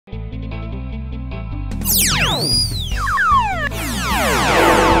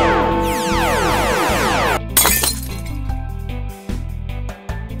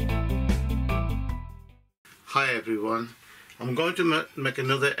everyone. I'm going to make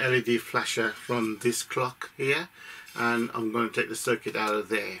another LED flasher from this clock here, and I'm going to take the circuit out of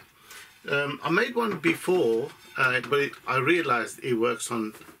there. I made one before, but I realized it works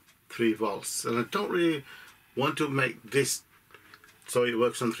on 3 volts, and I don't really want to make this so it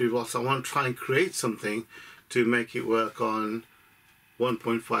works on 3 volts. I want to try and create something to make it work on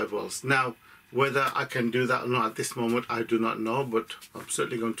 1.5 volts. Now, whether I can do that or not at this moment, I do not know, but I'm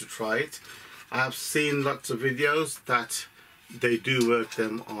certainly going to try it. I have seen lots of videos that they do work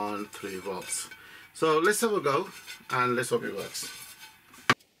them on 3 volts. So let's have a go and let's hope it works.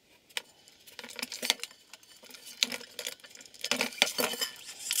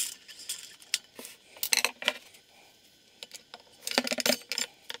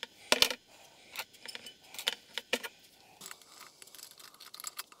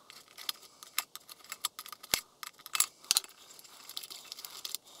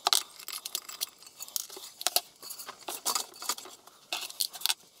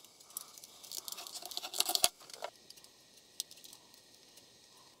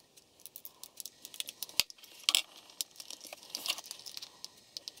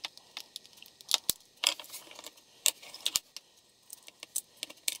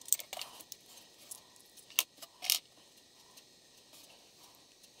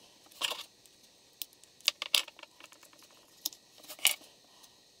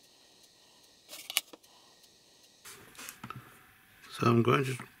 So I'm going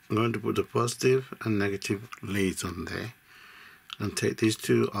to put the positive and negative leads on there and take these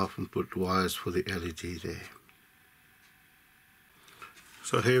 2 off and put wires for the LED there.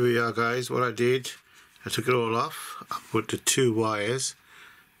 So here we are, guys. What I did, I took it all off. I put the 2 wires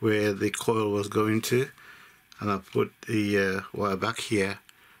where the coil was going to, and I put the wire back here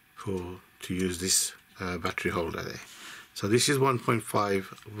to use this battery holder there. So this is 1.5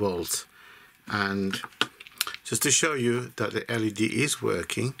 volts, and just to show you that the LED is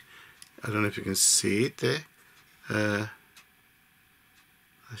working, I don't know if you can see it there. I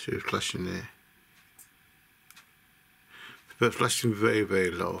should be flashing there. But flashing very, very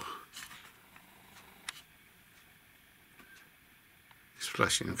low. It's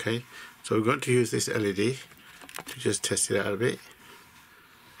flashing, okay? So we're going to use this LED to just test it out a bit.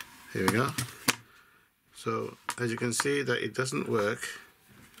 Here we go. So as you can see that it doesn't work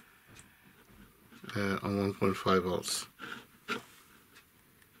on 1.5 volts.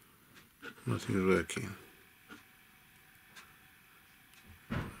 Nothing is working.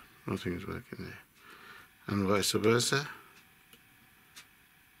 Nothing is working there. And vice versa.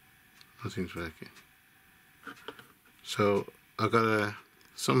 Nothing's working. So I gotta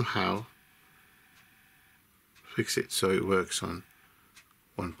somehow fix it so it works on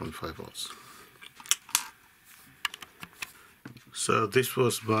 1.5 volts. So this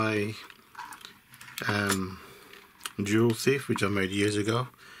was my Jewel Thief, which I made years ago,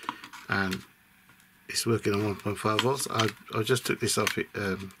 and it's working on 1.5 volts. I just took this off.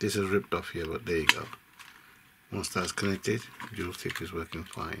 This is ripped off here, but there you go. Once that's connected, Jewel Thief is working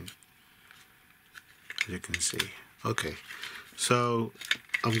fine, as you can see. Okay, so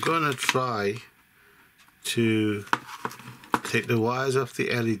I'm gonna try to take the wires off the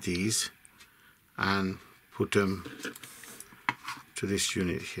LEDs and put them to this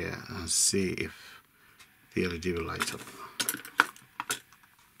unit here and see if the LED will light up.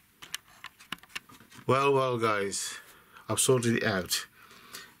 Well guys, I've sorted it out.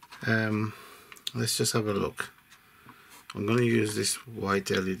 Let's just have a look. I'm going to use this white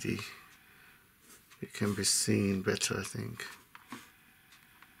LED. It can be seen better, I think.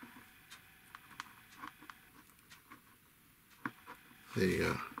 There you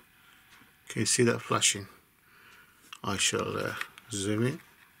go. Can you see that flashing? I shall zoom in.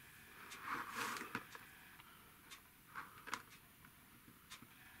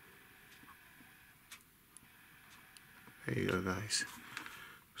 There you go, guys.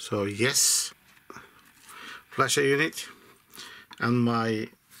 So yes, flasher unit and my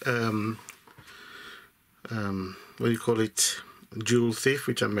what do you call it, Jewel Thief,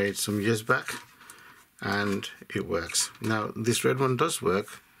 which I made some years back, and it works. Now this red one does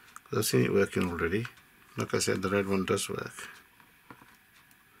work. I've seen it working already. Like I said, the red one does work.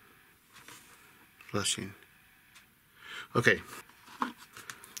 Flashing. Okay,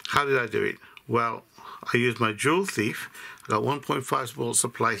 how did I do it? Well, I used my Jewel Thief. I got 1.5 volt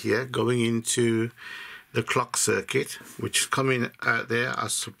supply here going into the clock circuit, which is coming out there. I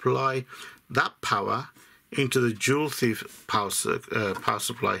supply that power into the Jewel Thief power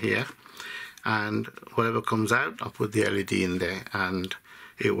supply here, and whatever comes out, I put the LED in there, and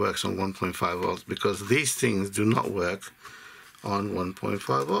it works on 1.5 volts, because these things do not work on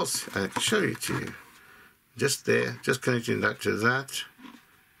 1.5 volts. I can show it to you. just there, just connecting that to that,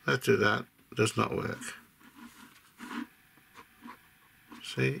 that to that, does not work.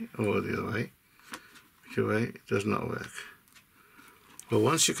 See, or the other way, which way, it does not work. But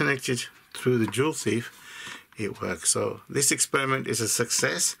once you connect it through the jewel thief, it works. So this experiment is a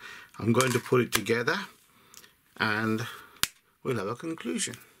success. I'm going to put it together and we'll have a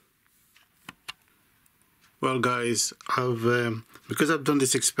conclusion. Well guys, because I've done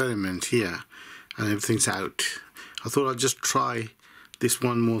this experiment here and everything's out, I thought I'd just try this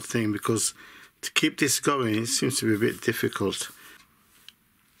one more thing, because to keep this going it seems to be a bit difficult.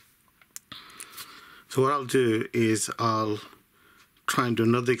 So what I'll do is I'll try and do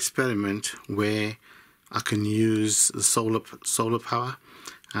another experiment where I can use the solar power,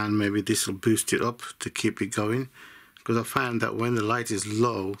 and maybe this will boost it up to keep it going, because I found that when the light is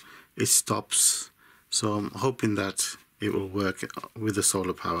low it stops. So I'm hoping that it will work with the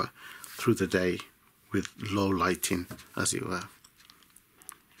solar power through the day with low lighting, as it were.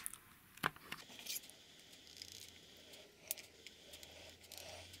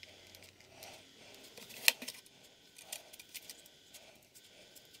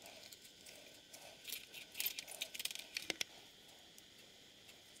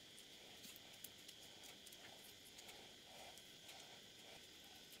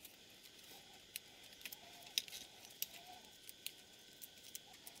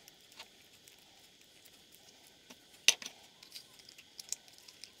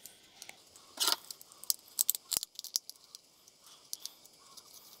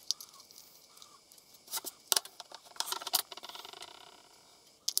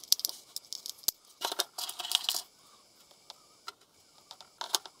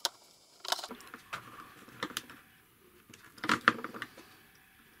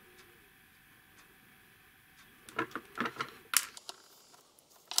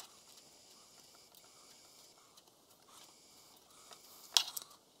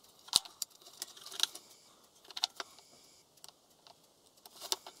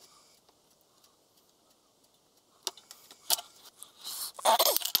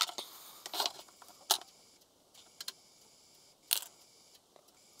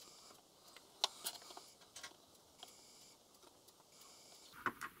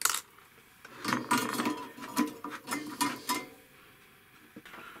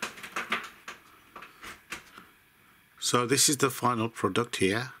 So this is the final product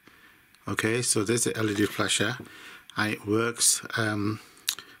here. Okay, so there's the LED flasher, and it works on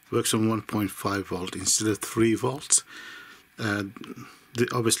 1.5 volt instead of 3 volts.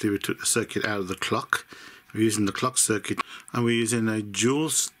 Obviously we took the circuit out of the clock. We're using the clock circuit, and we're using a jewel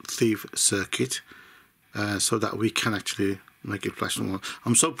thief circuit so that we can actually make it flash on.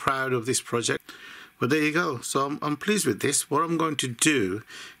 I'm so proud of this project. But there you go. So I'm pleased with this. What I'm going to do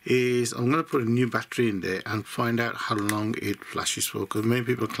is I'm going to put a new battery in there and find out how long it flashes for, because many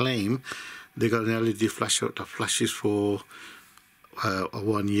people claim they got an LED flasher that flashes for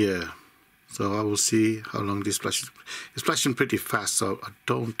 1 year. So I will see how long this flashes. It's flashing pretty fast, so I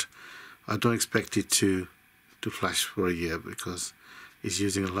don't expect it to flash for a year, because it's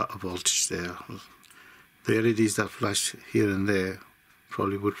using a lot of voltage there. The LEDs that flash here and there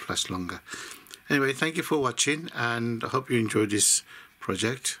probably would flash longer. Anyway, thank you for watching, and I hope you enjoyed this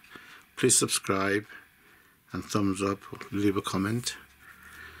project. Please subscribe and thumbs up, leave a comment.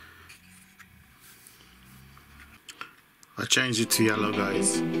 I changed it to yellow,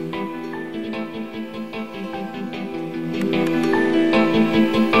 guys.